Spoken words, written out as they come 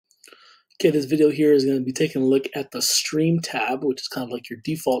Okay, this video here is going to be taking a look at the Stream tab, which is kind of like your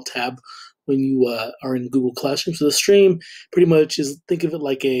default tab when you are in Google Classroom. So the Stream pretty much is, think of it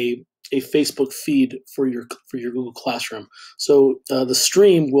like a Facebook feed for your Google Classroom. So the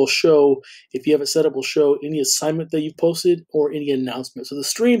Stream will show, if you have it set up, will show any assignment that you've posted or any announcement. So the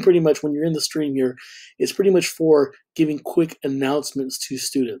Stream pretty much, when you're in the Stream here, is pretty much for giving quick announcements to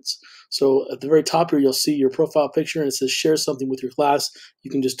students. So at the very top here, you'll see your profile picture, and it says share something with your class.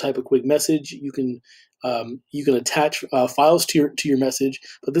 You can just type a quick message. You can attach files to your message,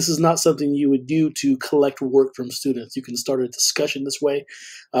 but this is not something you would do to collect work from students. You can start a discussion this way.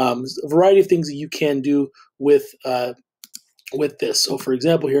 A variety of things that you can do with this. So for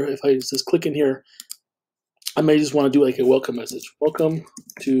example here, if I just click in here, I may just want to do like a welcome message. Welcome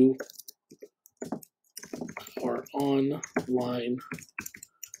to our online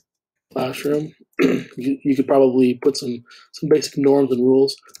classroom. You could probably put some basic norms and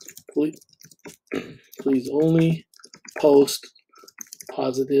rules. Please only post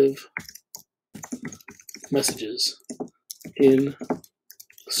positive messages in the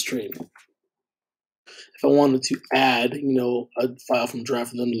Stream. If I wanted to add, a file from Drive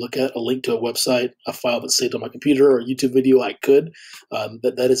for them to look at, a link to a website, a file that's saved on my computer, or a YouTube video, I could.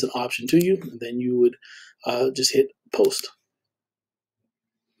 That is an option to you. And then you would just hit post.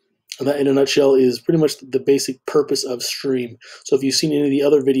 And that, in a nutshell, is pretty much the basic purpose of Stream. So if you've seen any of the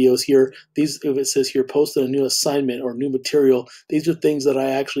other videos here, if it says here, posted a new assignment or new material, these are things that I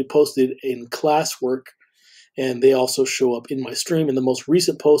actually posted in classwork, and they also show up in my Stream. And the most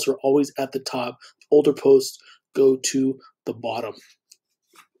recent posts are always at the top. Older posts go to the bottom.